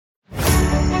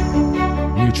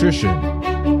nutrition,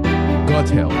 gut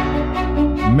health,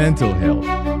 mental health,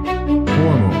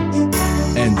 hormones,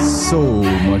 and so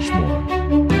much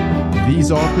more.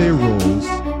 These all play roles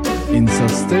in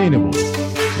sustainable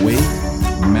weight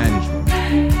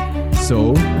management.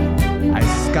 So, I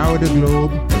scour the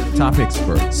globe of top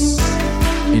experts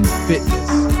in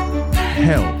fitness,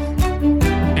 health,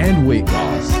 and weight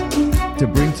loss to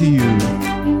bring to you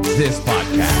this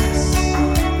podcast.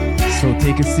 So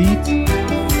take a seat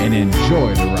and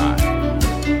enjoy the ride.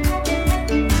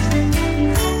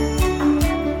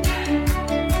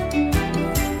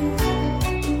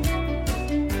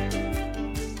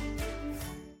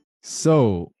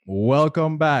 So,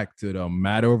 welcome back to the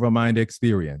Matter of a Mind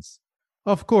experience.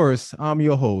 Of course, I'm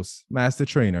your host, master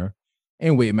trainer,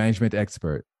 and weight management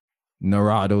expert,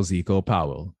 Narado Zico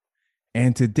Powell.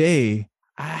 And today,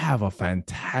 I have a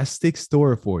fantastic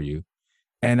story for you,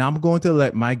 and I'm going to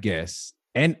let my guest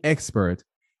and expert,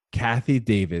 Kathy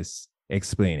Davis,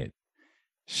 explain it.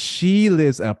 She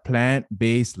lives a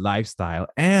plant-based lifestyle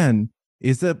and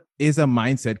is a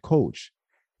mindset coach,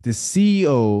 the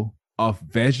CEO of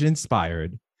Veg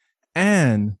Inspired,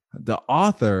 and the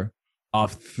author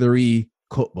of 3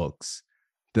 cookbooks: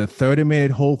 the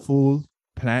 30-minute whole food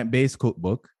plant-based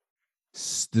cookbook,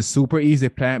 the super easy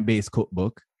plant-based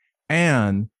cookbook,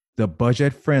 and the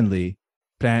budget-friendly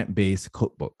plant-based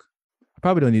cookbook. I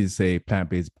probably don't need to say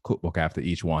plant-based cookbook after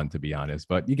each one, to be honest,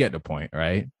 but you get the point,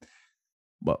 right?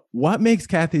 But what makes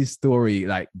Kathy's story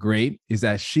great is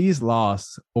that she's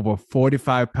lost over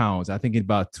 45 pounds, I think in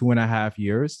about 2.5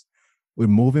 years, with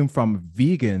moving from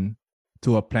vegan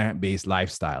to a plant-based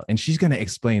lifestyle. And she's going to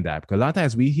explain that, because a lot of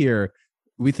times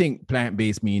we think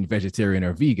plant-based mean vegetarian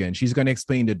or vegan. She's going to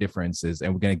explain the differences,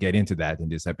 and we're going to get into that in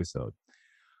this episode.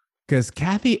 Because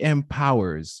Kathy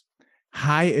empowers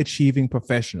high-achieving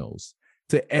professionals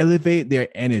to elevate their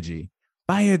energy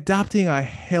by adopting a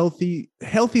healthy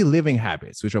living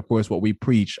habits, which of course what we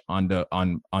preach on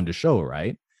the show,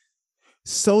 right?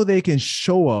 So they can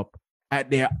show up at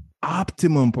their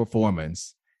optimum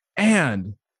performance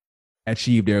and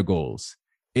achieve their goals,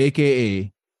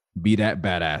 aka be that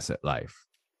badass at life.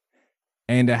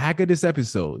 And the hack of this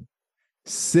episode: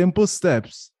 simple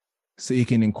steps so you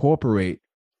can incorporate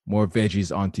more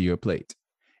veggies onto your plate.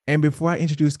 And before I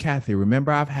introduce Kathy,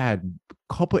 remember I've had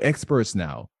a couple experts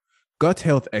now, gut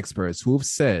health experts, who've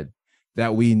said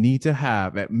that we need to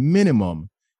have at minimum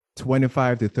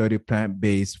 25 to 30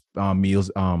 plant-based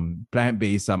meals,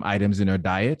 plant-based items in our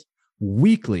diet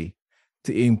weekly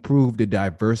to improve the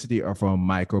diversity of our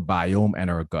microbiome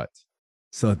and our gut.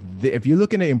 So if you're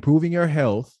looking at improving your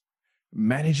health,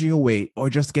 managing your weight, or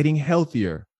just getting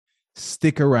healthier,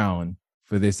 stick around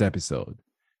for this episode.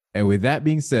 And with that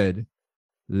being said,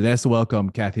 let's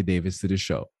welcome Kathy Davis to the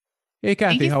show. Hey,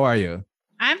 Kathy, how are you?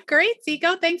 I'm great,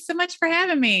 Zico. Thanks so much for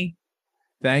having me.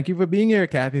 Thank you for being here,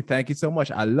 Kathy. Thank you so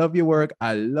much. I love your work.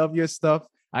 I love your stuff.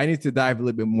 I need to dive a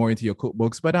little bit more into your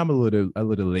cookbooks, but I'm a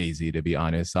little lazy, to be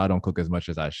honest. So I don't cook as much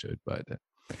as I should. But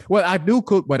well, I do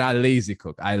cook, but I lazy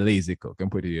cook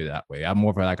and put it that way. I'm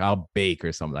more for I'll bake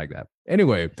or something like that.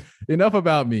 Anyway, enough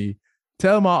about me.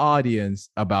 Tell my audience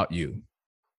about you.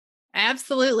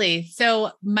 Absolutely.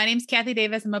 So my name's Kathy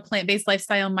Davis. I'm a plant-based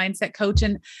lifestyle mindset coach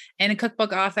and a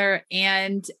cookbook author.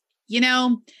 And,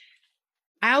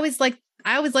 I always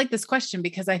like this question,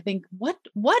 because I think, what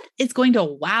is going to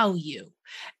wow you?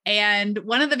 And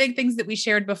one of the big things that we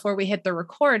shared before we hit the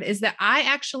record is that I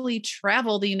actually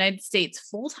travel the United States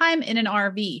full-time in an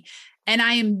RV, and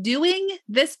I am doing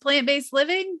this plant-based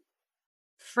living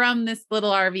from this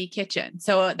little RV kitchen.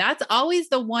 So that's always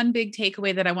the one big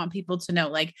takeaway that I want people to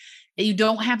know. You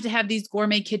don't have to have these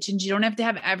gourmet kitchens. You don't have to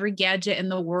have every gadget in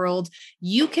the world.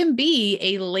 You can be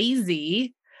a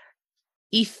lazy,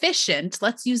 efficient,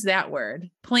 let's use that word,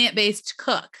 plant-based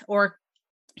cook, or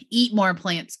eat more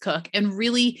plants cook, and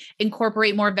really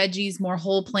incorporate more veggies, more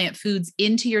whole plant foods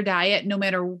into your diet, no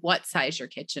matter what size your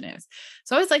kitchen is.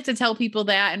 So I always like to tell people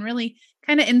that and really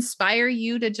kind of inspire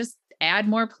you to just add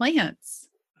more plants.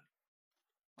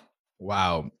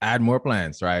 Wow. Add more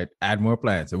plants, right? Add more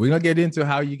plants. And we're going to get into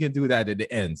how you can do that at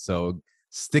the end. So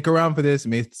stick around for this. It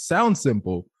may sound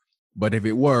simple, but if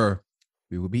it were,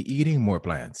 we would be eating more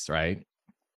plants, right?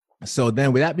 So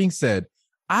then with that being said,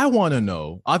 I want to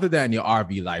know, other than your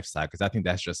RV lifestyle, because I think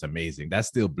that's just amazing. That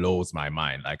still blows my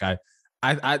mind.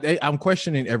 I'm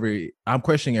questioning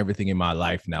everything in my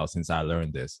life now since I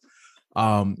learned this.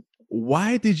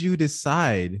 Why did you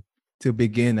decide to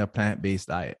begin a plant-based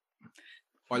diet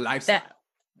or lifestyle?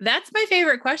 That's my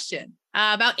favorite question.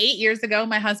 About 8 years ago,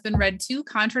 my husband read two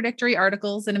contradictory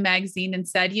articles in a magazine and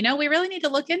said, we really need to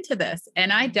look into this.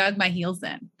 And I dug my heels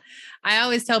in. I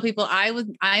always tell people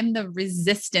I'm the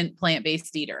resistant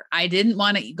plant-based eater. I didn't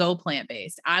want to go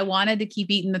plant-based. I wanted to keep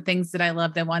eating the things that I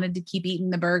loved. I wanted to keep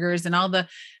eating the burgers and all the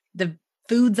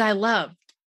foods I loved.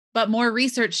 But more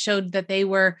research showed that they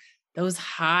were those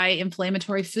high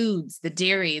inflammatory foods, the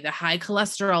dairy, the high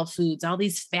cholesterol foods, all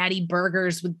these fatty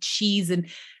burgers with cheese. And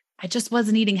I just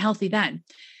wasn't eating healthy then.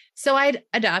 So I'd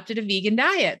adopted a vegan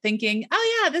diet thinking,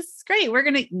 oh yeah, this is great. We're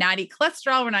going to not eat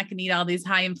cholesterol. We're not going to eat all these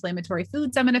high inflammatory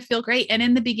foods. I'm going to feel great. And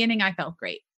in the beginning, I felt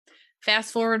great.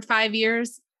 Fast forward 5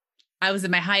 years, I was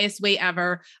at my highest weight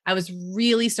ever. I was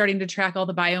really starting to track all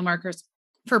the biomarkers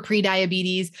for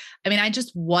pre-diabetes. I mean, I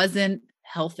just wasn't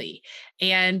healthy.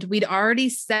 And we'd already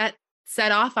set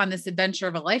off on this adventure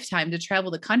of a lifetime to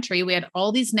travel the country. We had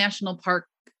all these national park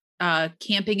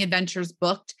camping adventures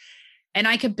booked. And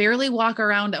I could barely walk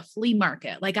around a flea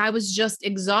market. Like I was just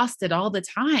exhausted all the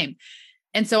time.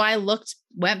 And so I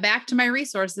went back to my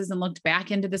resources and looked back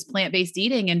into this plant-based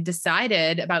eating and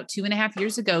decided about 2.5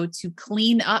 years ago to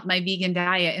clean up my vegan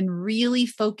diet and really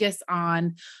focus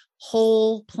on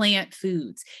whole plant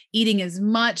foods, eating as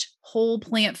much whole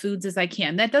plant foods as I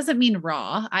can. That doesn't mean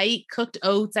raw. I eat cooked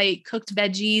oats. I eat cooked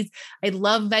veggies. I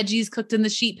love veggies cooked in the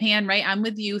sheet pan, right? I'm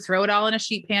with you. Throw it all in a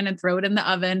sheet pan and throw it in the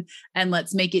oven and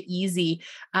let's make it easy.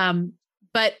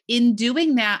 But in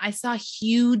doing that, I saw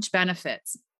huge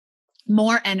benefits.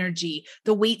 More energy,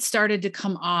 the weight started to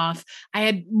come off. I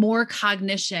had more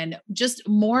cognition, just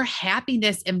more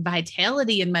happiness and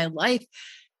vitality in my life.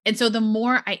 And so the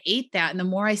more I ate that and the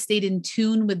more I stayed in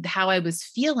tune with how I was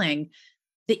feeling,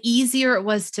 the easier it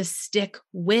was to stick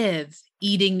with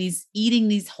eating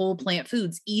these whole plant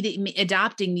foods,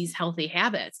 adopting these healthy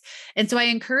habits. And so I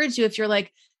encourage you, if you're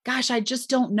like, gosh, I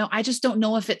just don't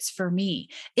know if it's for me.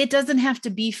 It doesn't have to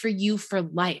be for you for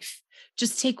life.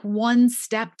 Just take one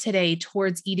step today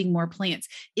towards eating more plants.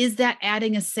 Is that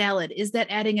adding a salad? Is that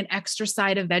adding an extra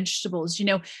side of vegetables?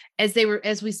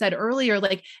 As we said earlier,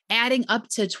 like adding up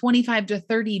to 25 to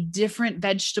 30 different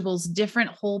vegetables,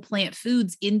 different whole plant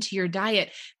foods into your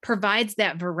diet provides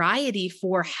that variety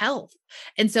for health.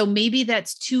 And so maybe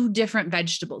that's 2 different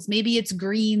vegetables. Maybe it's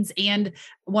greens and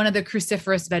one of the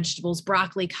cruciferous vegetables,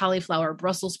 broccoli, cauliflower,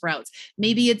 Brussels sprouts.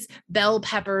 Maybe it's bell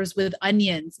peppers with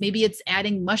onions. Maybe it's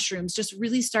adding mushrooms, just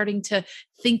really starting to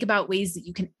think about ways that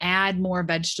you can add more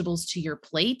vegetables to your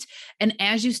plate. And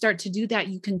as you start to do that,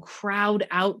 you can crowd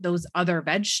out those other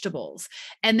vegetables.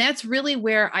 And that's really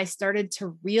where I started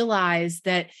to realize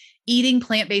that eating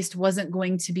plant-based wasn't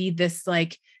going to be this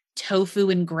like tofu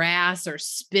and grass or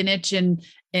spinach and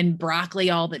broccoli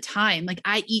all the time. Like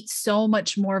I eat so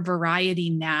much more variety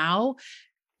now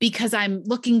because I'm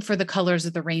looking for the colors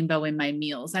of the rainbow in my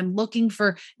meals. I'm looking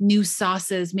for new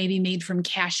sauces, maybe made from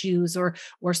cashews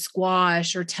or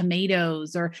squash or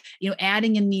tomatoes, or,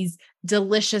 adding in these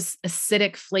delicious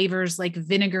acidic flavors like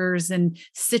vinegars and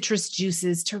citrus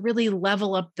juices to really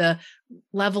level up the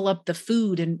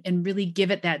food and really give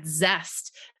it that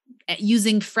zest.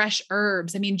 Using fresh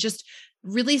herbs. I mean, just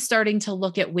really starting to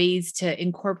look at ways to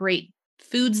incorporate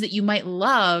foods that you might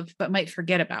love, but might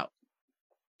forget about.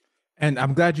 And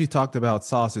I'm glad you talked about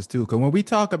sauces too, because when we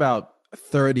talk about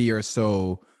 30 or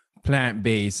so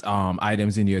plant-based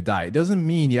items in your diet, it doesn't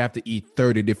mean you have to eat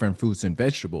 30 different fruits and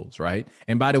vegetables, right?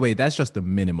 And by the way, that's just the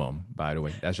minimum,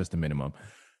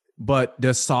 But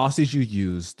the sauces you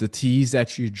use, the teas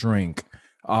that you drink,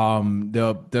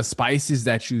 the spices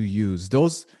that you use,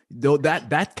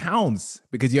 that counts,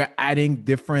 because you're adding a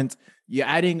different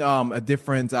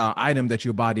item that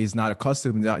your body is not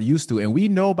accustomed, not used to. And we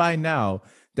know by now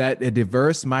that a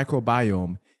diverse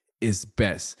microbiome is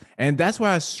best. And that's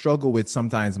why I struggle with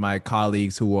sometimes my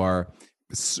colleagues who are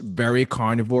very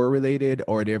carnivore related,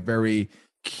 or they're very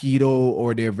keto,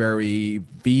 or they're very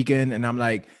vegan. And I'm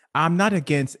like, I'm not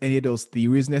against any of those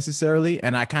theories necessarily.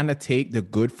 And I kind of take the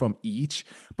good from each,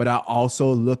 but I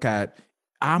also look at,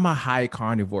 I'm a high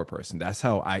carnivore person. That's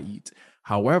how I eat.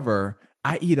 However,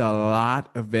 I eat a lot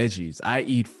of veggies. I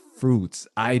eat fruits.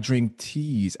 I drink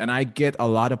teas, and I get a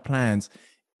lot of plants.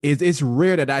 It's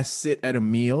rare that I sit at a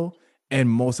meal and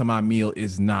most of my meal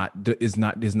is not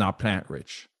plant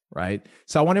rich, right?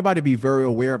 So I want everybody to be very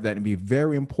aware of that and be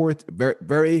very important, very,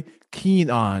 very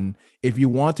keen on, if you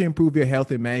want to improve your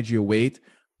health and manage your weight,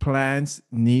 plants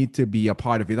need to be a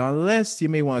part of it, unless you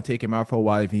may want to take them out for a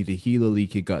while if you need to heal a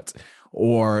leaky gut.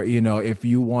 Or, if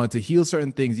you want to heal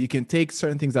certain things, you can take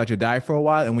certain things out your diet for a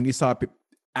while. And when you start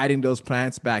adding those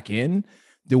plants back in,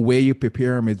 the way you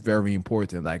prepare them is very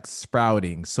important, like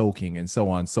sprouting, soaking, and so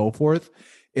on and so forth.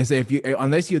 Is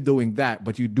unless you're doing that,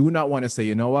 but you do not want to say,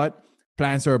 you know what,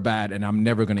 plants are bad and I'm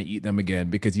never going to eat them again,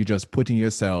 because you're just putting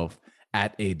yourself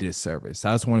at a disservice.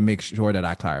 I just want to make sure that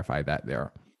I clarify that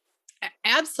there.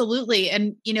 Absolutely.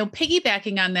 And,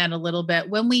 piggybacking on that a little bit,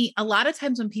 a lot of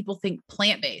times when people think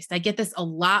plant-based, I get this a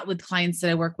lot with clients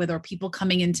that I work with, or people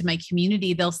coming into my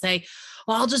community, they'll say,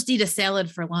 well, I'll just eat a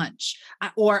salad for lunch,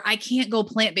 or I can't go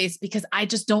plant-based because I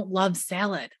just don't love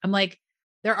salad. I'm like,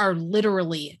 there are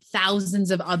literally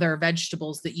thousands of other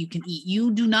vegetables that you can eat.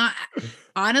 You do not,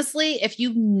 honestly, if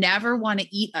you never want to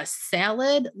eat a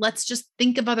salad, let's just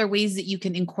think of other ways that you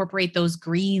can incorporate those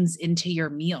greens into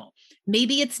your meal.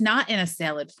 Maybe it's not in a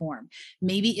salad form.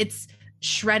 Maybe it's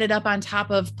shredded up on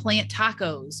top of plant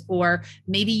tacos, or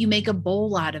maybe you make a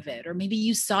bowl out of it, or maybe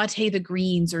you saute the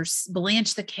greens or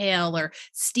blanch the kale or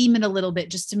steam it a little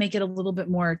bit just to make it a little bit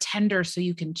more tender so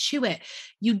you can chew it.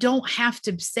 You don't have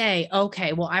to say,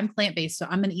 okay, well, I'm plant-based, so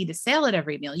I'm going to eat a salad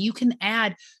every meal. You can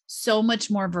add so much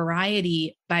more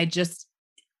variety by just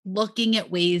looking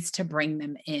at ways to bring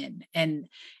them in. And,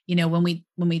 when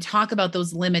we talk about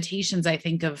those limitations, I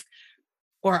think of,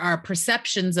 or our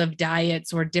perceptions of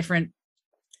diets or different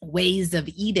ways of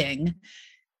eating,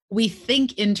 we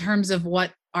think in terms of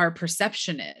what our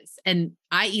perception is. And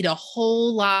I eat a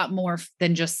whole lot more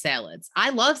than just salads.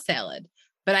 I love salad,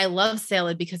 but I love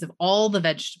salad because of all the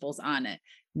vegetables on it,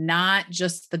 not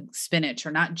just the spinach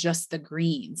or not just the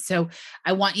greens. So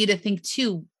I want you to think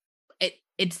too,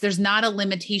 there's not a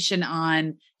limitation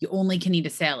on you only can eat a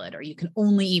salad or you can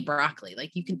only eat broccoli.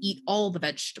 Like, you can eat all the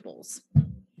vegetables.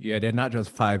 Yeah, they're not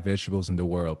just 5 vegetables in the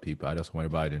world, people. I just want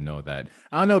everybody to know that.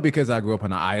 I don't know, because I grew up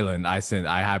on an island,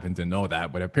 I happen to know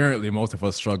that, but apparently most of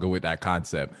us struggle with that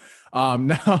concept.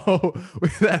 Now,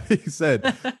 with that being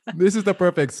said, this is the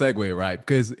perfect segue, right?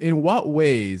 Because in what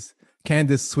ways can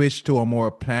this switch to a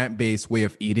more plant-based way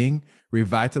of eating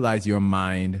revitalize your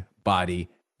mind, body,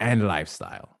 and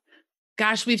lifestyle?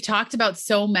 Gosh, we've talked about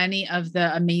so many of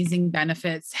the amazing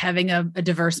benefits, having a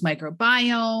diverse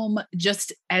microbiome,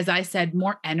 just as I said,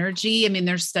 more energy. I mean,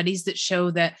 there's studies that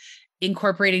show that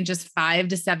incorporating just 5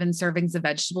 to 7 servings of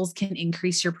vegetables can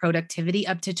increase your productivity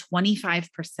up to 25%.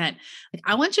 Like,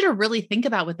 I want you to really think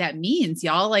about what that means,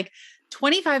 y'all. Like,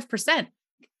 25%.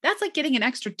 That's like getting an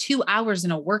extra 2 hours in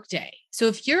a workday. So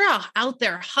if you're out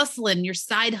there hustling, you're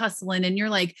side hustling, and you're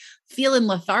like feeling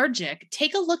lethargic,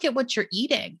 take a look at what you're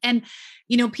eating. And,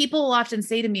 people will often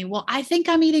say to me, well, I think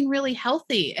I'm eating really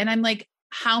healthy. And I'm like,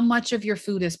 how much of your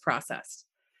food is processed?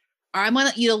 Or I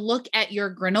want you to look at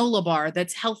your granola bar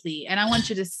that's healthy. And I want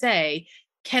you to say,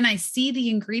 can I see the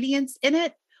ingredients in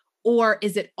it? Or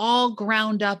is it all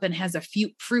ground up and has a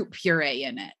fruit puree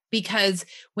in it? Because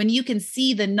when you can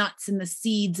see the nuts and the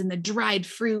seeds and the dried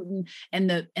fruit and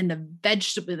the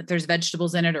vegetable, if there's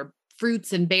vegetables in it, or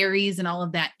fruits and berries and all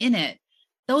of that in it,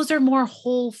 those are more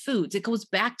whole foods. It goes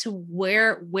back to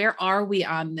where are we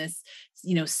on this,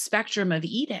 spectrum of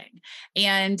eating?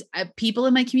 And people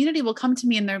in my community will come to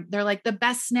me and they're like, the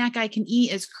best snack I can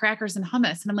eat is crackers and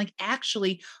hummus. And I'm like,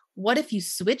 actually, what if you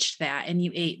switched that and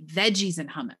you ate veggies and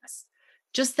hummus?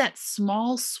 Just that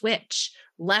small switch,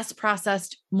 less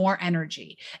processed, more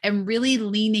energy, and really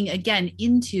leaning again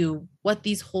into what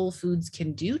these whole foods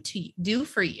can do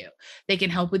for you. They can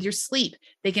help with your sleep.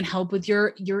 They can help with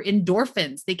your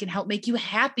endorphins. They can help make you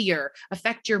happier,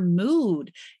 affect your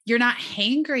mood. You're not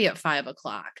hangry at 5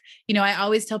 o'clock. I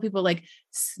always tell people, like,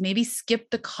 maybe skip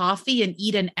the coffee and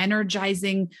eat an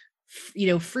energizing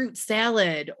fruit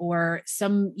salad, or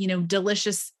some,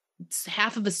 delicious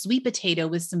half of a sweet potato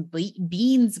with some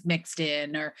beans mixed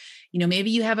in, or, maybe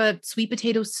you have a sweet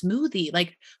potato smoothie.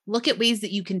 Like, look at ways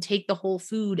that you can take the whole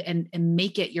food and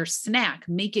make it your snack,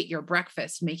 make it your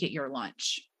breakfast, make it your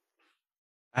lunch.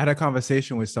 I had a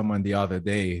conversation with someone the other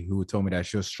day who told me that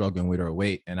she was struggling with her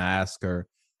weight. And I asked her,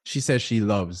 she says she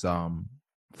loves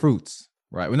fruits,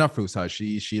 right? Well, not fruits,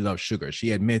 she loves sugar.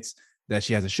 She admits that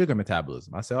she has a sugar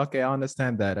metabolism. I said, okay, I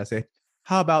understand that. I said,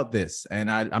 how about this?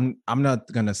 And I'm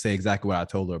not gonna say exactly what I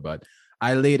told her, but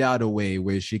I laid out a way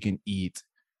where she can eat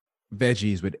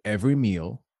veggies with every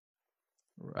meal,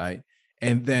 right?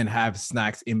 And then have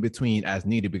snacks in between as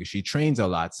needed, because she trains a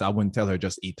lot. So I wouldn't tell her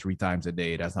just eat 3 times a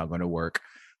day. That's not going to work.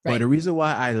 Right. But the reason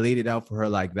why I laid it out for her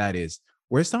like that is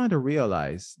we're starting to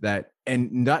realize that,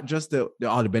 and not just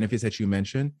all the benefits that you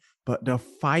mentioned, but the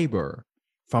fiber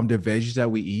from the veggies that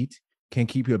we eat can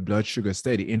keep your blood sugar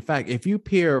steady. In fact, if you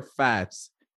pair fats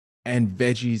and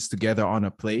veggies together on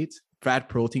a plate, fat,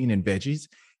 protein, and veggies,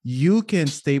 you can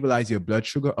stabilize your blood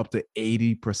sugar up to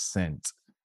 80%.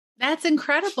 That's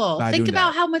incredible. Think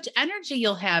about how much energy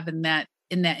you'll have in that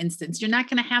instance. You're not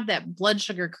going to have that blood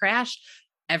sugar crash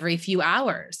every few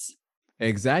hours.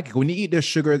 Exactly. When you eat the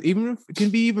sugar, even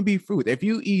be fruit. If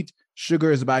you eat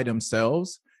sugars by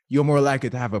themselves, you're more likely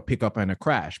to have a pickup and a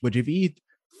crash. But if you eat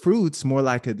fruits more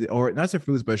like or not the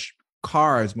fruits, but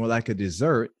carbs more like a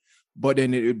dessert, but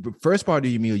then the first part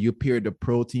of your meal, you pair the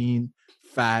protein,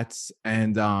 fats,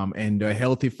 and the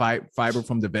healthy fiber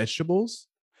from the vegetables,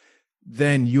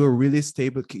 then you're really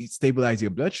stabilize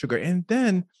your blood sugar. And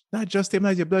then not just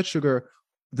stabilize your blood sugar,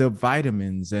 the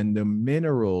vitamins and the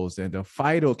minerals and the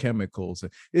phytochemicals.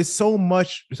 It's so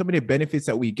many benefits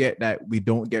that we get that we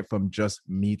don't get from just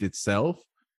meat itself.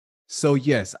 So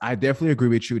yes, I definitely agree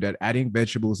with you that adding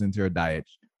vegetables into your diet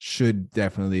should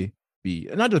definitely be,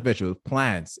 not just vegetables,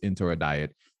 plants into our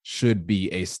diet should be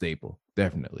a staple.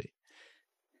 Definitely.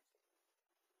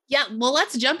 Yeah, well,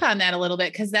 let's jump on that a little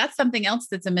bit because that's something else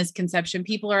that's a misconception.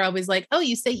 People are always like, oh,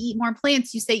 you say eat more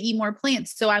plants, you say eat more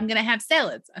plants, so I'm going to have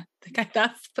salads.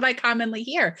 That's what I commonly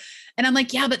hear. And I'm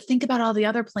like, yeah, but think about all the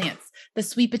other plants, the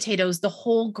sweet potatoes, the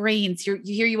whole grains. Here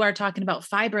you are talking about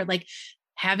fiber, like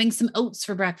having some oats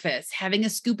for breakfast, having a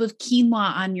scoop of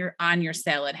quinoa on your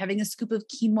salad, having a scoop of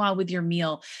quinoa with your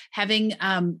meal, having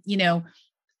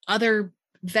other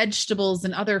vegetables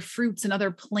and other fruits and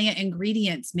other plant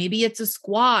ingredients. Maybe it's a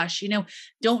squash,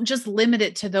 don't just limit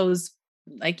it to those,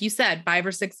 like you said, 5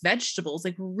 or 6 vegetables.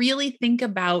 Like really think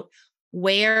about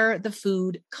where the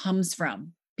food comes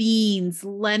from. Beans,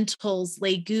 lentils,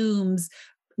 legumes,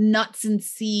 nuts and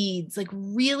seeds, like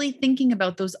really thinking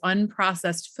about those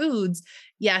unprocessed foods.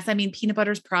 Yes, I mean, peanut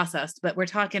butter is processed, but we're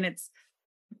talking it's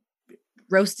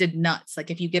roasted nuts. Like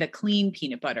if you get a clean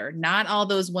peanut butter, not all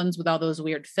those ones with all those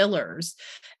weird fillers,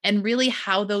 and really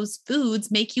how those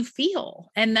foods make you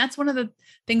feel. And that's one of the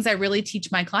things I really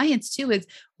teach my clients too, is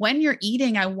when you're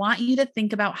eating, I want you to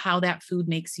think about how that food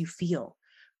makes you feel.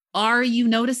 Are you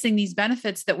noticing these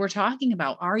benefits that we're talking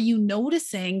about? Are you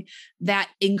noticing that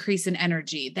increase in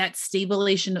energy, that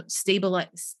stabilization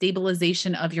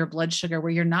of your blood sugar,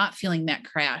 where you're not feeling that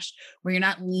crash, where you're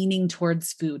not leaning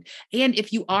towards food? And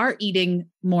if you are eating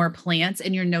more plants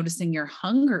and you're noticing you're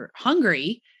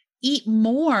hungry, eat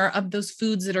more of those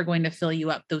foods that are going to fill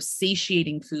you up, those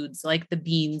satiating foods like the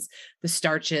beans, the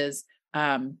starches,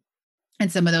 and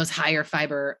some of those higher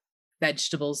fiber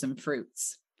vegetables and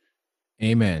fruits.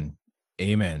 Amen.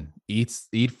 Amen. Eat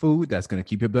food that's going to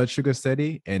keep your blood sugar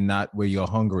steady and not where you're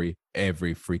hungry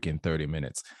every freaking 30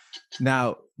 minutes.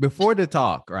 Now, before the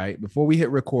talk, right? Before we hit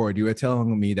record, you were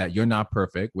telling me that you're not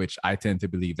perfect, which I tend to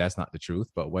believe that's not the truth,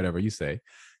 but whatever you say.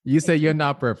 You say you're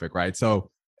not perfect, right?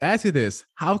 So ask you this,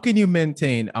 how can you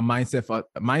maintain a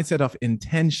mindset of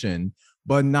intention,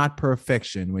 but not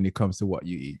perfection when it comes to what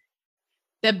you eat?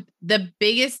 The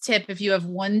biggest tip, if you have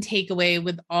one takeaway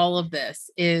with all of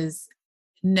this, is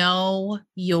know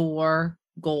your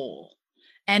goal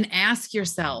and ask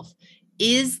yourself,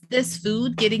 is this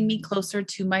food getting me closer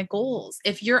to my goals?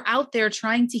 If you're out there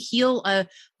trying to heal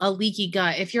a leaky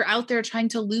gut, if you're out there trying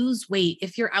to lose weight,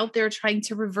 if you're out there trying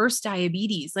to reverse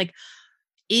diabetes, like,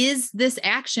 is this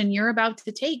action you're about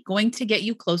to take going to get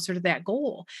you closer to that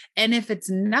goal? And if it's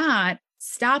not,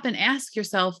 stop and ask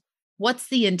yourself, what's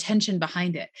the intention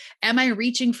behind it? Am I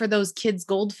reaching for those kids'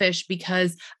 goldfish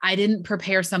because I didn't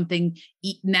prepare something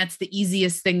and that's the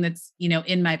easiest thing that's,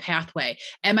 in my pathway?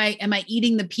 Am I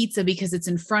eating the pizza because it's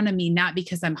in front of me, not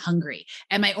because I'm hungry?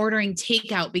 Am I ordering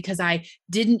takeout because I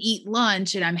didn't eat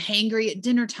lunch and I'm hangry at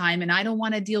dinner time and I don't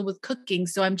want to deal with cooking,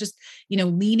 so I'm just,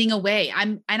 leaning away?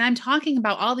 I'm talking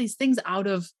about all these things out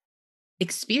of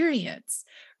experience,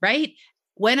 right?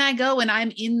 When I go and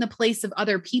I'm in the place of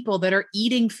other people that are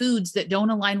eating foods that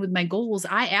don't align with my goals,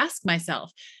 I ask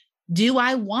myself, do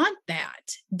I want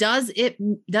that? Does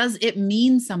it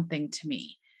mean something to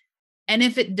me? And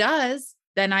if it does,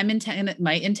 then I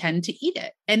might intend to eat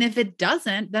it. And if it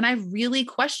doesn't, then I really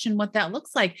question what that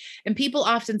looks like. And people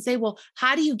often say, well,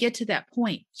 how do you get to that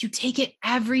point? You take it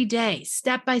every day,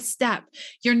 step by step.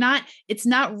 It's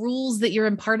not rules that you're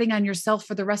imparting on yourself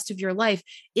for the rest of your life.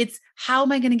 It's how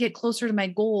am I going to get closer to my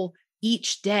goal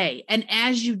each day? And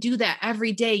as you do that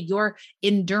every day, your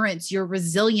endurance, your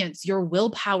resilience, your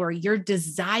willpower, your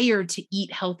desire to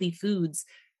eat healthy foods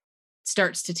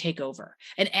starts to take over.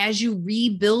 And as you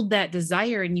rebuild that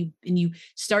desire and you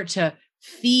start to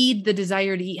feed the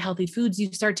desire to eat healthy foods,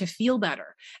 you start to feel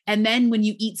better. And then when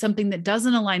you eat something that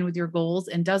doesn't align with your goals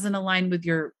and doesn't align with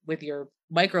your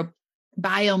microbiome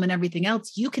and everything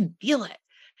else, you can feel it.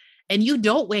 And you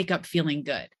don't wake up feeling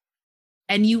good.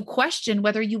 And you question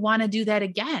whether you want to do that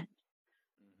again.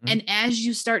 And as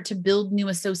you start to build new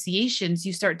associations,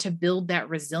 you start to build that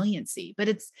resiliency. But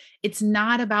it's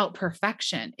not about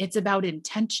perfection. It's about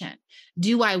intention.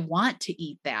 Do I want to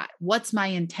eat that? What's my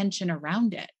intention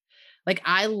around it? Like,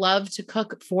 I love to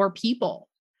cook for people.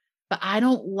 but I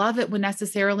don't love it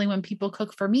when people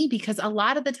cook for me, because a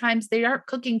lot of the times they aren't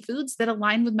cooking foods that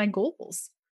align with my goals.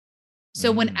 So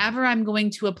whenever I'm going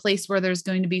to a place where there's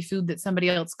going to be food that somebody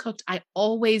else cooked, I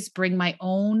always bring my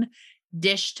own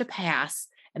dish to pass.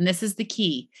 And this is the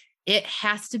key. It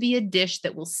has to be a dish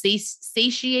that will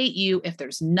satiate you if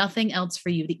there's nothing else for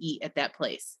you to eat at that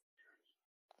place.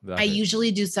 I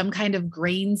usually do some kind of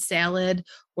grain salad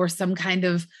or some kind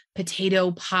of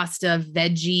potato, pasta,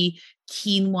 veggie,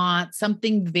 quinoa,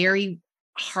 something very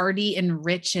hearty and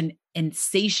rich and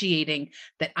satiating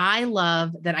that I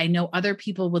love, that I know other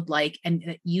people would like, and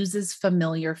it uses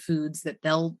familiar foods that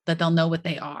they'll know what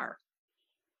they are.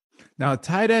 Now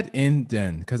tie that in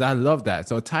then, because I love that.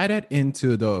 So tie that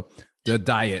into the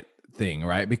diet thing,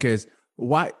 right? Because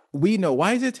why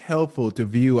is it helpful to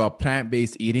view a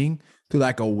plant-based eating to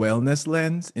like a wellness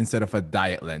lens instead of a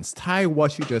diet lens? Tie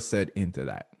what you just said into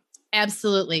that.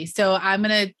 Absolutely. So I'm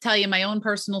going to tell you my own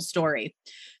personal story.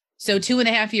 So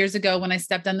 2.5 years ago, when I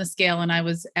stepped on the scale and I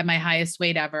was at my highest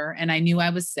weight ever, and I knew I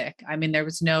was sick. I mean, there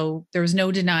was no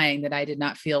denying that I did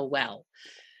not feel well.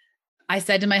 I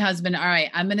said to my husband, all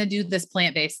right, I'm going to do this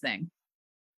plant-based thing.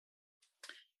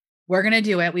 We're going to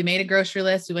do it. We made a grocery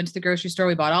list. We went to the grocery store.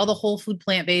 We bought all the whole food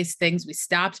plant-based things. We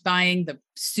stopped buying the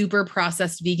super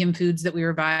processed vegan foods that we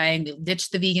were buying. We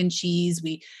ditched the vegan cheese.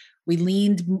 We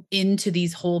leaned into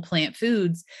these whole plant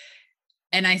foods.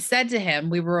 And I said to him,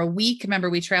 we were a week, remember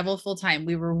we traveled full time.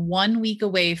 We were 1 week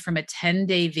away from a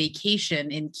 10-day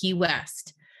vacation in Key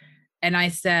West. And I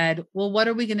said, well, what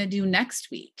are we going to do next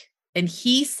week? And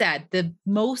he said the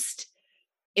most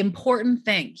important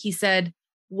thing. He said,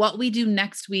 what we do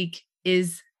next week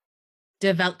is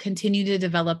continue to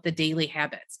develop the daily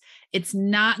habits. It's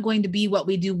not going to be what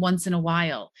we do once in a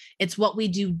while. It's what we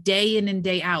do day in and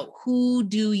day out. Who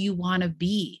do you want to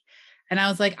be? And I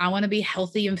was like, I want to be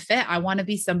healthy and fit. I want to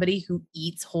be somebody who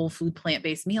eats whole food,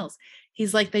 plant-based meals.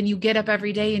 He's like, then you get up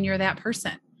every day and you're that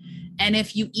person. And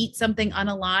if you eat something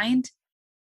unaligned,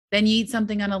 then you eat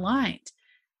something unaligned.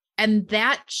 And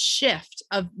that shift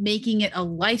of making it a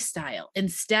lifestyle,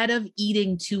 instead of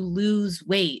eating to lose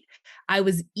weight, I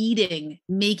was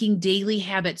making daily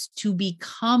habits to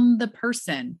become the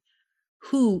person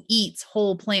who eats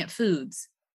whole plant foods.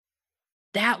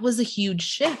 That was a huge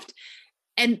shift.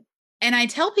 And I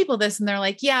tell people this and they're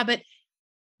like, yeah, but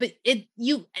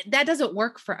that doesn't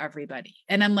work for everybody.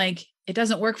 And I'm like, it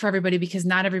doesn't work for everybody because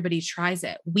not everybody tries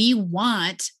it. We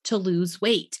want to lose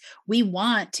weight. We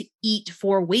want to eat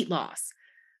for weight loss.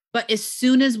 But as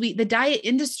soon as the diet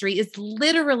industry is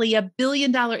literally $1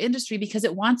 billion industry because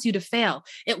it wants you to fail.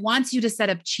 It wants you to set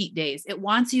up cheat days. It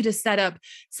wants you to set up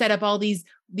all these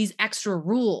extra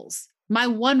rules. My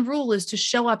one rule is to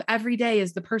show up every day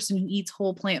as the person who eats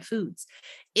whole plant foods.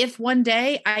 If one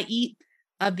day I eat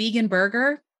a vegan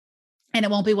burger, and it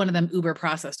won't be one of them uber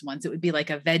processed ones, it would be like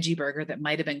a veggie burger that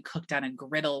might have been cooked on a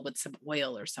griddle with some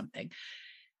oil or something.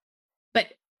 But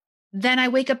then I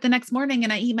wake up the next morning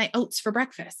and I eat my oats for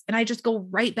breakfast and I just go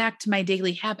right back to my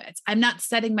daily habits. I'm not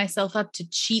setting myself up to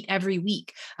cheat every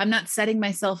week. I'm not setting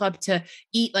myself up to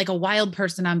eat like a wild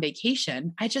person on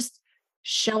vacation. I just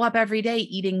show up every day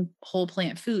eating whole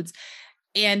plant foods.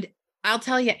 And I'll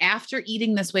tell you, after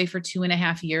eating this way for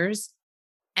 2.5 years,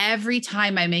 every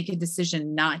time I make a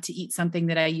decision not to eat something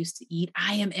that I used to eat,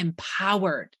 I am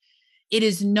empowered. It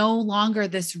is no longer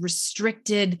this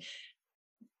restricted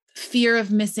fear of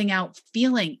missing out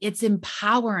feeling. It's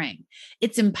empowering.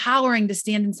 It's empowering to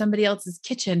stand in somebody else's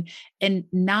kitchen and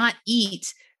not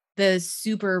eat the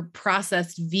super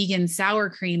processed vegan sour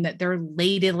cream that they're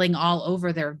ladling all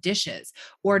over their dishes,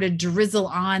 or to drizzle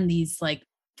on these like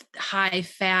high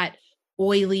fat,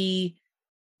 oily,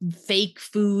 fake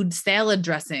food salad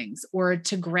dressings, or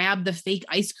to grab the fake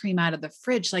ice cream out of the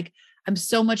fridge. Like, I'm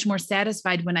so much more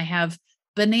satisfied when I have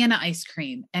banana ice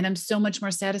cream, and I'm so much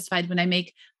more satisfied when I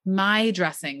make my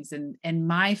dressings and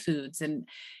my foods. And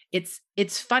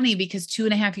it's funny because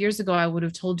 2.5 years ago, I would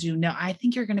have told you, no, I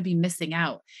think you're going to be missing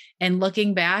out. And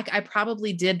looking back, I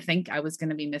probably did think I was going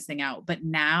to be missing out, but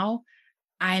now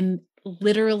I'm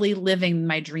literally living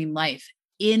my dream life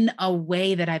in a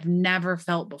way that I've never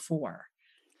felt before.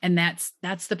 And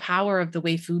that's the power of the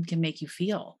way food can make you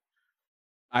feel.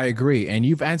 I agree. And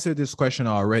you've answered this question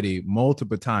already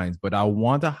multiple times, but I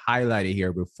want to highlight it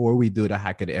here before we do the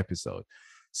hack of the episode.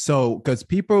 So, because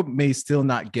people may still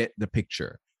not get the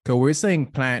picture. Because we're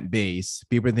saying plant-based,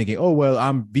 people are thinking, oh, well,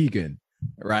 I'm vegan,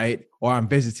 right? Or I'm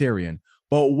vegetarian.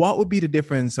 But what would be the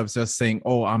difference of just saying,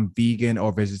 oh, I'm vegan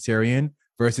or vegetarian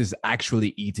versus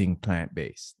actually eating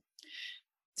plant-based?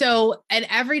 So, and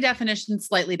every definition is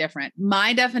slightly different.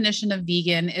 My definition of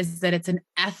vegan is that it's an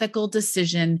ethical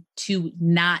decision to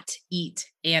not eat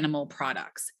animal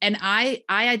products. And I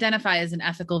identify as an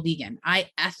ethical vegan. I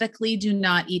ethically do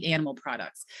not eat animal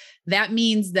products. That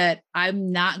means that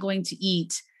I'm not going to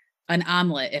eat an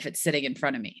omelet if it's sitting in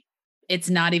front of me. It's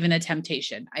not even a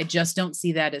temptation. I just don't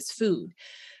see that as food.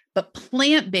 But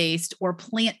plant-based or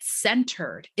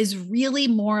plant-centered is really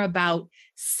more about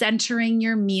centering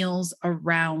your meals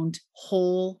around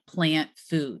whole plant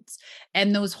foods.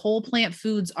 And those whole plant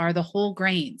foods are the whole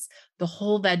grains, the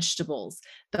whole vegetables,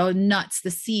 the nuts,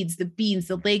 the seeds, the beans,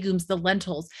 the legumes, the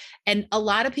lentils. And a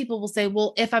lot of people will say,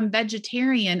 well, if I'm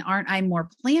vegetarian, aren't I more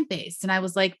plant-based? And I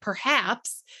was like,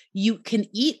 perhaps you can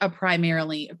eat a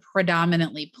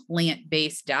predominantly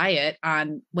plant-based diet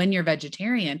on when you're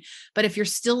vegetarian. But if you're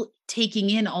still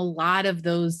taking in a lot of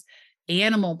those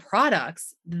animal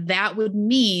products, that would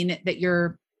mean that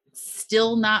you're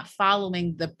still not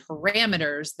following the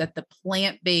parameters that the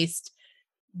plant-based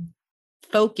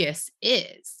focus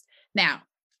is. Now,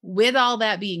 with all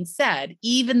that being said,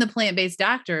 even the plant-based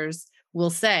doctors will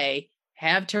say,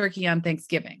 have turkey on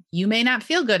Thanksgiving. You may not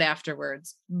feel good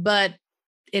afterwards, but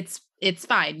it's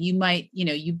fine. You might,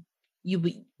 you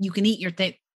can eat your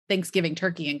Thanksgiving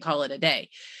turkey and call it a day.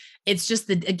 It's just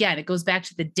that, again, it goes back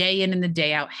to the day in and the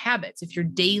day out habits. If you're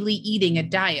daily eating a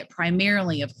diet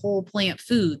primarily of whole plant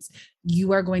foods,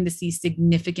 you are going to see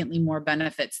significantly more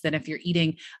benefits than if you're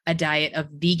eating a diet of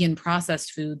vegan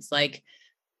processed foods like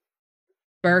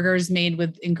burgers made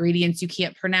with ingredients you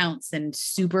can't pronounce and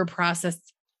super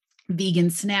processed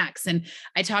vegan snacks. And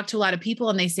I talk to a lot of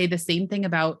people and they say the same thing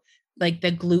about like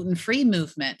the gluten-free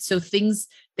movement. So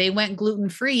they went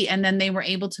gluten-free and then they were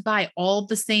able to buy all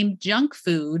the same junk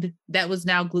food that was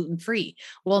now gluten-free.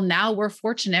 Well, now we're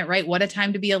fortunate, right? What a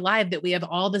time to be alive that we have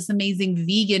all this amazing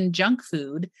vegan junk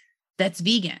food that's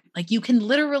vegan. Like you can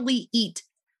literally eat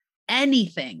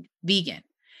anything vegan.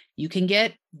 You can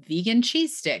get vegan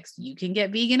cheese sticks. You can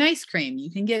get vegan ice cream.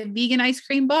 You can get vegan ice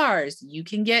cream bars. You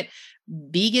can get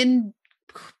vegan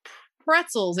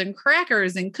pretzels and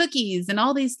crackers and cookies and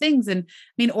all these things. And I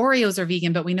mean, Oreos are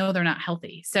vegan, but we know they're not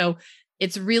healthy. So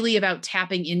it's really about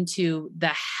tapping into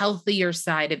the healthier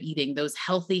side of eating, those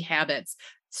healthy habits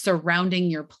surrounding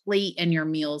your plate and your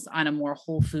meals on a more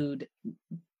whole food,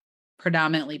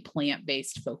 predominantly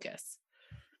plant-based focus.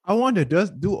 I wonder,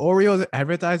 do Oreos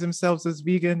advertise themselves as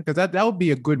vegan? Because that would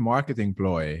be a good marketing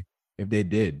ploy if they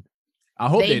did. I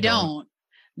hope they don't.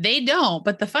 They don't.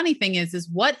 But the funny thing is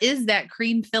what is that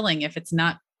cream filling if it's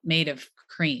not made of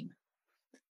cream?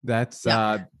 That's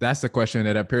a question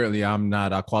that apparently I'm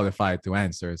not qualified to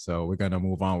answer. So we're going to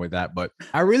move on with that. But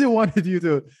I really wanted you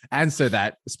to answer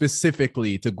that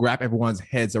specifically to grab everyone's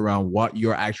heads around what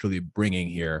you're actually bringing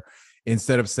here.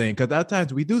 Instead of saying, because at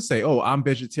times we do say, oh, I'm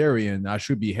vegetarian, I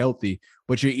should be healthy,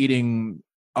 but you're eating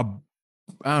one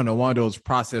of those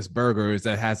processed burgers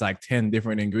that has like 10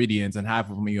 different ingredients and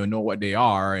half of them you know what they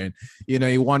are. And,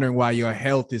 you're wondering why your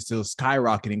health is still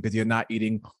skyrocketing because you're not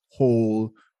eating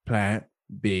whole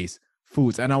plant-based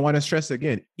foods. And I want to stress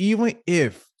again, even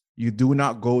if you do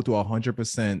not go to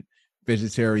 100%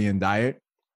 vegetarian diet,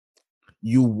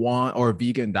 or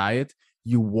vegan diet,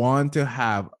 you want to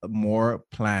have more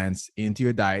plants into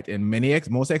your diet. And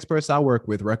most experts I work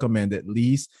with recommend at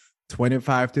least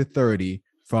 25 to 30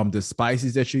 from the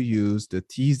spices that you use, the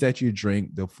teas that you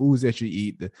drink, the foods that you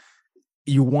eat.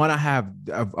 You want to have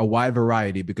a wide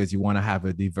variety because you want to have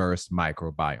a diverse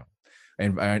microbiome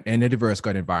and a diverse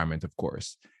gut environment, of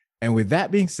course. And with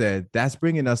that being said, that's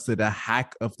bringing us to the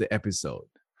hack of the episode.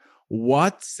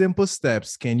 What simple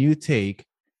steps can you take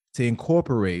to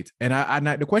incorporate, and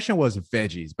the question was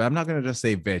veggies, but I'm not going to just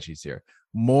say veggies here,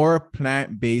 more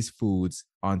plant-based foods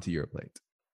onto your plate?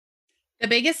 The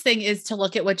biggest thing is to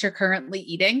look at what you're currently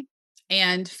eating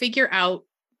and figure out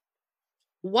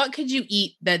what could you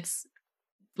eat in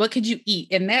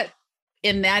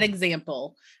that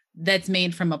example that's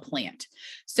made from a plant.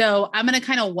 So I'm going to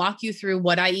kind of walk you through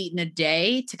what I eat in a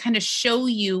day to kind of show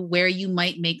you where you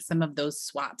might make some of those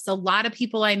swaps. A lot of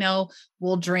people I know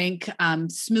will drink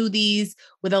smoothies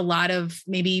with a lot of,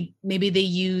 maybe they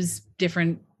use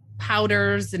different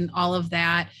powders and all of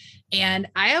that. And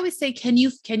I always say, can you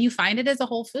find it as a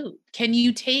whole food? Can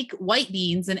you take white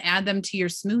beans and add them to your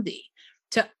smoothie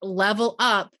to level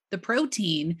up the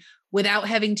protein without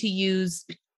having to use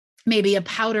maybe a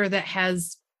powder that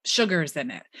has sugars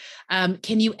in it?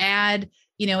 Can you add,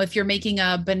 if you're making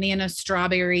a banana,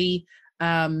 strawberry,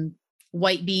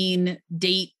 white bean,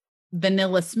 date,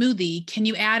 vanilla smoothie, can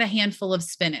you add a handful of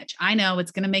spinach? I know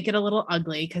it's going to make it a little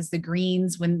ugly because the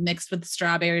greens, when mixed with the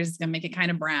strawberries, is going to make it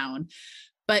kind of brown.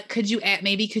 but could you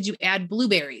add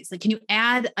blueberries? Like, can you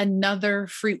add another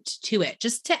fruit to it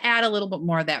just to add a little bit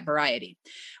more of that variety?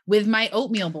 With my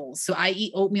oatmeal bowls. So I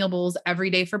eat oatmeal bowls every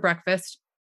day for breakfast.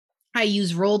 I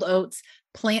use rolled oats,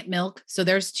 plant milk. So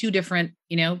there's two different,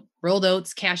 rolled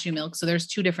oats, cashew milk. So there's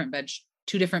two different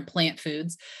plant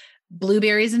foods.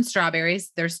 Blueberries and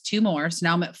strawberries. There's two more. So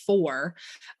now I'm at 4.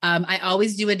 I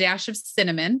always do a dash of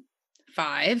cinnamon,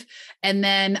 5. And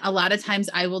then a lot of times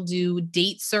I will do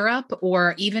date syrup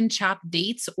or even chopped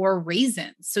dates or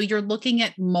raisins. So you're looking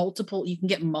at you can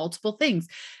get multiple things.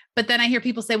 But then I hear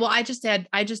people say, well, I just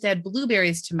add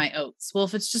blueberries to my oats. Well,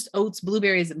 if it's just oats,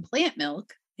 blueberries, and plant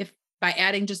milk, if by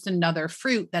adding just another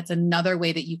fruit, that's another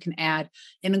way that you can add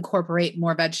and incorporate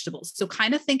more vegetables. So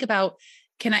kind of think about,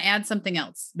 can I add something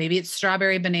else? Maybe it's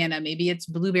strawberry banana. Maybe it's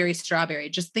blueberry strawberry.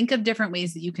 Just think of different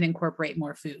ways that you can incorporate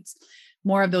more foods,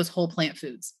 more of those whole plant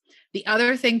foods. The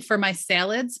other thing for my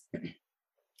salads,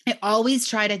 I always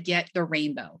try to get the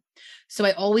rainbow. So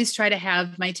I always try to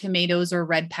have my tomatoes or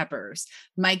red peppers,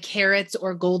 my carrots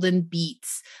or golden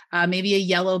beets, maybe a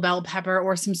yellow bell pepper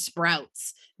or some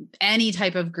sprouts, any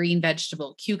type of green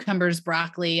vegetable, cucumbers,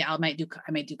 broccoli. I might do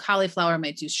cauliflower. I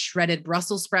might do shredded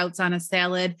Brussels sprouts on a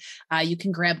salad. You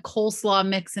can grab coleslaw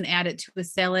mix and add it to a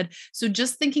salad. So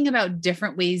just thinking about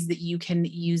different ways that you can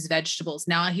use vegetables.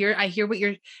 Now I hear what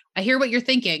you're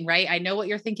thinking, right? I know what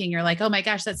you're thinking. You're like, oh my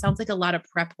gosh, that sounds like a lot of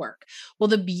prep work. Well,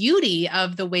 the beauty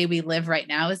of the way we live right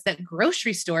now is that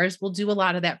grocery stores will do a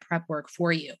lot of that prep work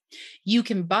for you. You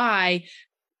can buy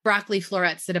broccoli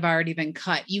florets that have already been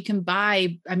cut. You can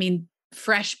buy,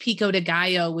 fresh pico de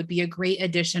gallo would be a great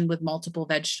addition with multiple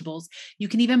vegetables. You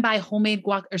can even buy homemade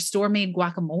or store-made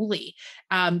guacamole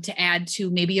to add to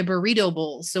maybe a burrito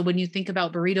bowl. So when you think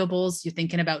about burrito bowls, you're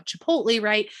thinking about Chipotle,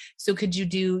 right? So could you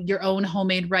do your own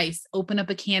homemade rice, open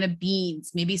up a can of beans,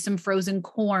 maybe some frozen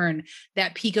corn,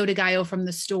 that pico de gallo from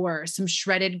the store, some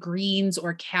shredded greens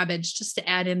or cabbage, just to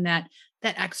add in that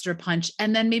extra punch.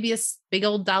 And then maybe a big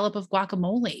old dollop of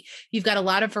guacamole. You've got a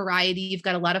lot of variety. You've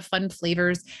got a lot of fun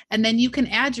flavors. And then you can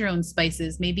add your own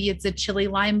spices. Maybe it's a chili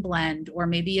lime blend, or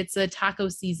maybe it's a taco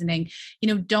seasoning.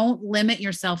 Don't limit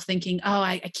yourself thinking, oh,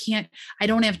 I can't, I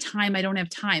don't have time.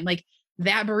 Like,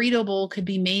 that burrito bowl could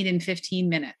be made in 15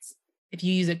 minutes. If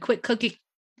you use a quick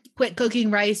cooking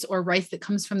rice, or rice that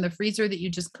comes from the freezer that you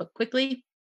just cook quickly,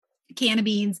 can of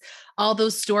beans, all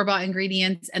those store-bought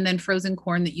ingredients, and then frozen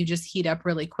corn that you just heat up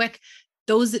really quick.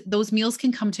 Those meals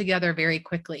can come together very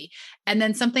quickly. And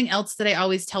then something else that I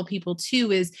always tell people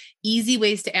too is easy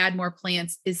ways to add more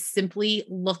plants is simply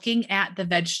looking at the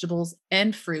vegetables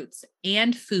and fruits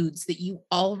and foods that you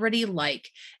already like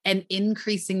and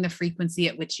increasing the frequency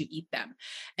at which you eat them.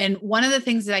 And one of the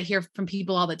things that I hear from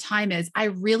people all the time is, I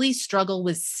really struggle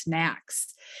with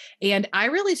snacks. And I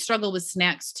really struggle with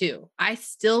snacks too. I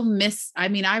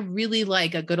really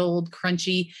like a good old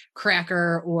crunchy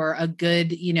cracker or a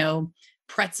good,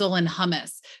 pretzel and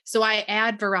hummus. So I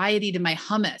add variety to my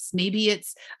hummus. Maybe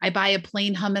I buy a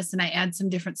plain hummus and I add some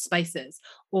different spices,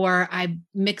 or I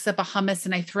mix up a hummus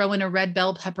and I throw in a red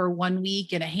bell pepper one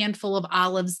week and a handful of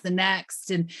olives the next.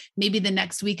 And maybe the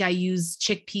next week I use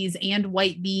chickpeas and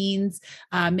white beans.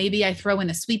 Maybe I throw in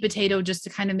a sweet potato just to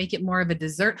kind of make it more of a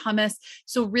dessert hummus.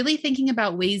 So really thinking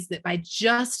about ways that by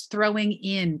just throwing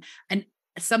in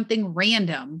something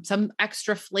random, some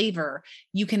extra flavor,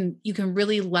 you can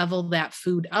really level that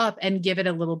food up and give it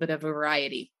a little bit of a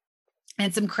variety.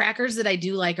 And some crackers that I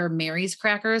do like are Mary's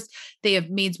crackers. They have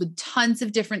made with tons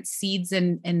of different seeds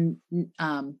and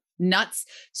nuts.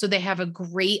 So they have a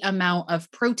great amount of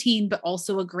protein, but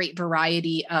also a great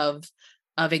variety of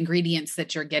ingredients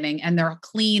that you're getting. And they're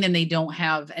clean and they don't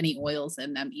have any oils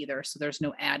in them either. So there's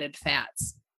no added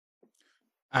fats.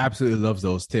 I absolutely love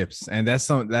those tips. And that's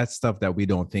stuff that we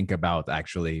don't think about,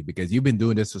 actually, because you've been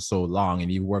doing this for so long and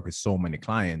you work with so many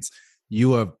clients.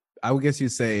 You have, I would guess you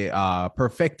say,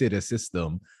 perfected a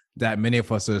system that many of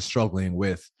us are struggling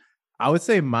with. I would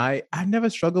say I never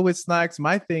struggle with snacks.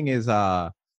 My thing is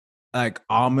like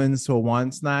almonds for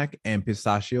one snack and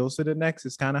pistachios for the next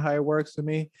is kind of how it works for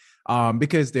me.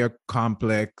 Because they're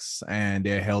complex and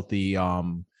they're healthy.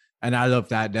 And I love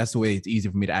that. That's the way it's easy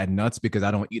for me to add nuts, because I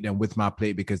don't eat them with my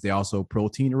plate because they're also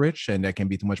protein rich and there can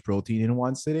be too much protein in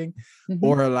one sitting. Mm-hmm.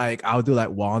 Or like I'll do like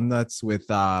walnuts with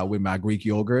my Greek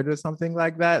yogurt or something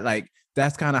like that. Like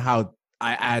that's kind of how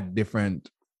I add different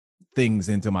things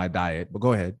into my diet. But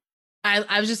go ahead.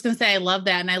 I was just going to say, I love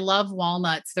that. And I love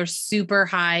walnuts. They're super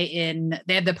high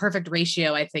they have the perfect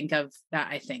ratio, I think.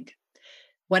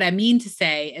 What I mean to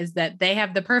say is that they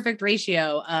have the perfect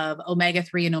ratio of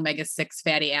omega-3 and omega-6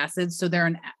 fatty acids. So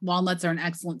walnuts are an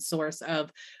excellent source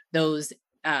of those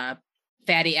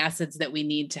fatty acids that we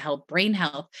need to help brain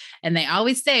health. And they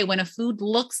always say when a food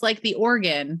looks like the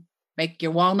organ, like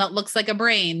your walnut looks like a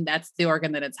brain, that's the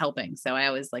organ that it's helping. So I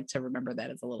always like to remember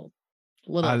that as a little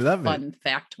I love fun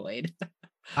factoid.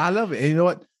 I love it. And you know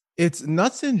what? It's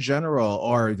nuts in general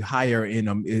are higher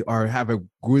in or have a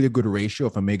really good ratio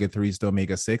of omega-3s to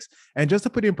omega-6. And just to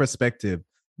put it in perspective,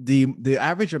 the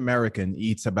average American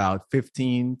eats about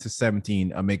 15 to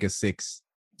 17 omega-6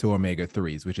 to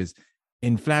omega-3s, which is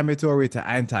inflammatory to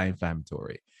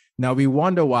anti-inflammatory. Now we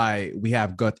wonder why we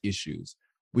have gut issues.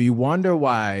 We wonder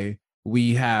why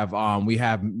we have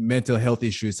mental health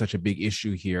issues, such a big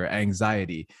issue here,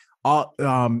 anxiety,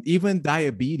 even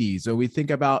diabetes. Or we think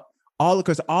about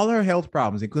because all our health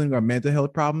problems, including our mental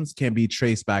health problems, can be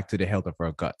traced back to the health of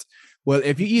our gut. Well,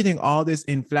 if you're eating all these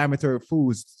inflammatory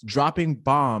foods, dropping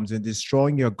bombs and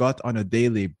destroying your gut on a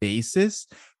daily basis,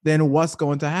 then what's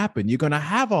going to happen? You're going to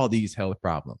have all these health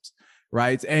problems,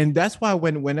 right? And that's why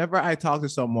whenever I talk to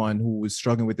someone who is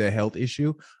struggling with their health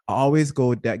issue, I always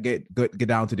get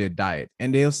down to their diet.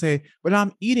 And they'll say, "But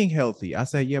I'm eating healthy." I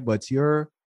say, "Yeah, but you're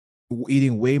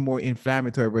eating way more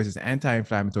inflammatory versus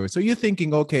anti-inflammatory. So you're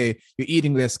thinking, okay, you're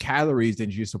eating less calories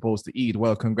than you're supposed to eat.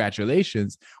 Well,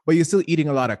 congratulations, but you're still eating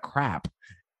a lot of crap,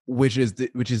 which is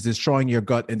destroying your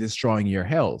gut and destroying your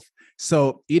health."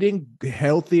 So eating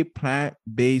healthy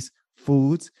plant-based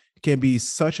foods can be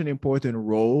such an important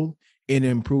role in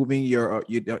improving your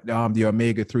the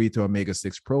omega-3 to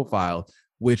omega-6 profile,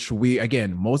 which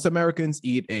most Americans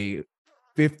eat a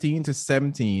 15 to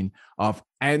 17 of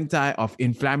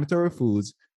inflammatory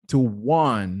foods to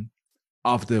 1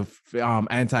 of the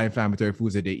anti-inflammatory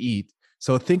foods that they eat.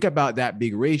 So think about that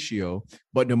big ratio.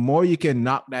 But the more you can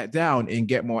knock that down and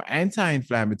get more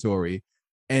anti-inflammatory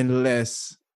and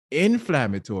less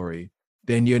inflammatory,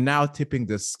 then you're now tipping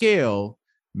the scale,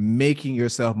 making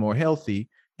yourself more healthy.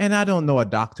 And I don't know a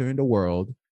doctor in the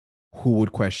world who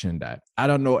would question that. I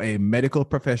don't know a medical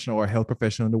professional or health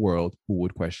professional in the world who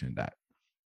would question that.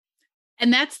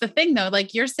 And that's the thing though,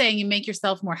 like you're saying you make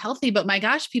yourself more healthy, but my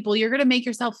gosh, people, you're going to make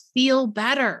yourself feel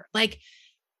better. Like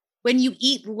when you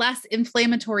eat less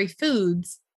inflammatory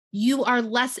foods, you are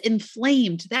less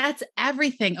inflamed. That's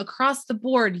everything across the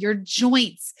board, your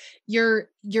joints,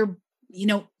 your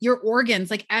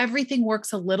organs, like everything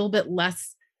works a little bit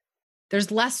less. There's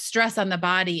less stress on the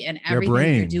body and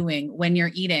everything you're doing when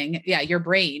you're eating. Yeah, your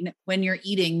brain, when you're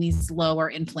eating these lower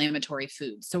inflammatory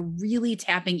foods. So really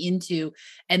tapping into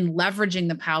and leveraging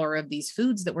the power of these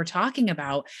foods that we're talking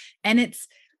about. And it's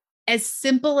as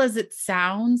simple as it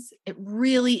sounds. It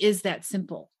really is that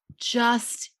simple.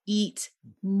 Just eat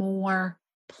more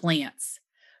plants.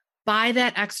 Buy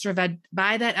that extra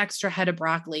head of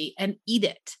broccoli and eat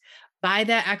it. Buy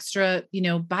that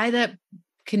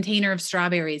container of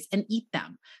strawberries and eat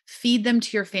them. Feed them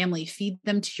to your family, feed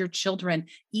them to your children,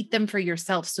 eat them for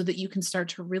yourself so that you can start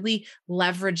to really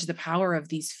leverage the power of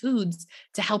these foods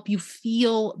to help you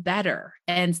feel better.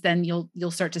 And then you'll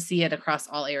start to see it across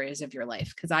all areas of your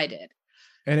life, because I did.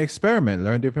 And experiment,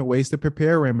 learn different ways to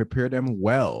prepare them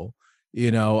well.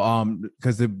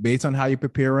 Because based on how you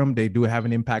prepare them, they do have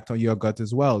an impact on your gut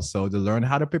as well. So to learn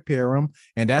how to prepare them,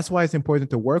 and that's why it's important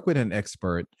to work with an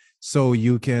expert so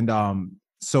you can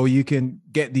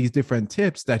get these different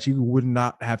tips that you would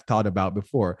not have thought about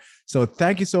before. So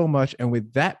thank you so much. And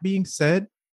with that being said,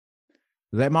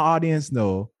 let my audience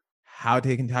know how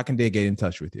can they get in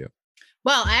touch with you.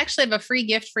 Well, I actually have a free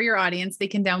gift for your audience. They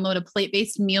can download a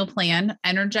plate-based meal plan,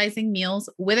 energizing meals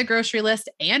with a grocery list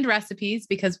and recipes,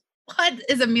 because what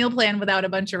is a meal plan without a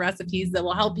bunch of recipes that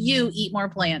will help you eat more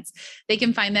plants? They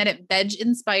can find that at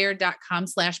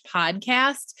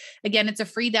veginspired.com/podcast. Again, it's a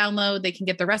free download. They can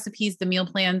get the recipes, the meal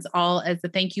plans, all as a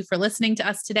thank you for listening to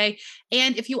us today.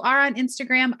 And if you are on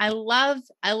Instagram, I love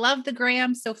the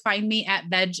gram. So find me at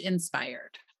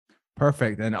veginspired.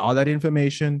 Perfect. And all that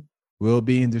information will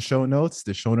be in the show notes.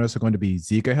 The show notes are going to be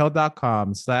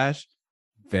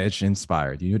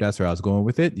zeekahealth.com/veginspired. You knew that's where I was going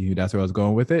with it.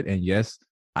 And yes,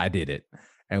 I did it.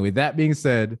 And with that being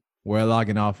said, we're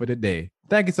logging off for the day.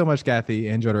 Thank you so much, Kathy.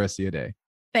 Enjoy the rest of your day.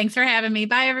 Thanks for having me.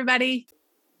 Bye, everybody.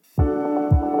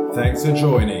 Thanks for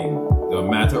joining the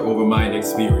Matter Over Mind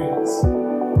experience.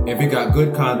 If you got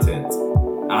good content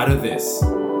out of this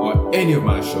or any of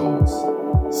my shows,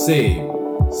 save,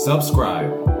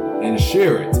 subscribe, and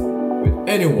share it with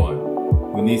anyone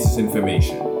who needs this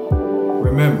information.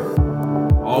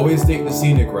 Remember, always take the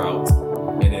scenic route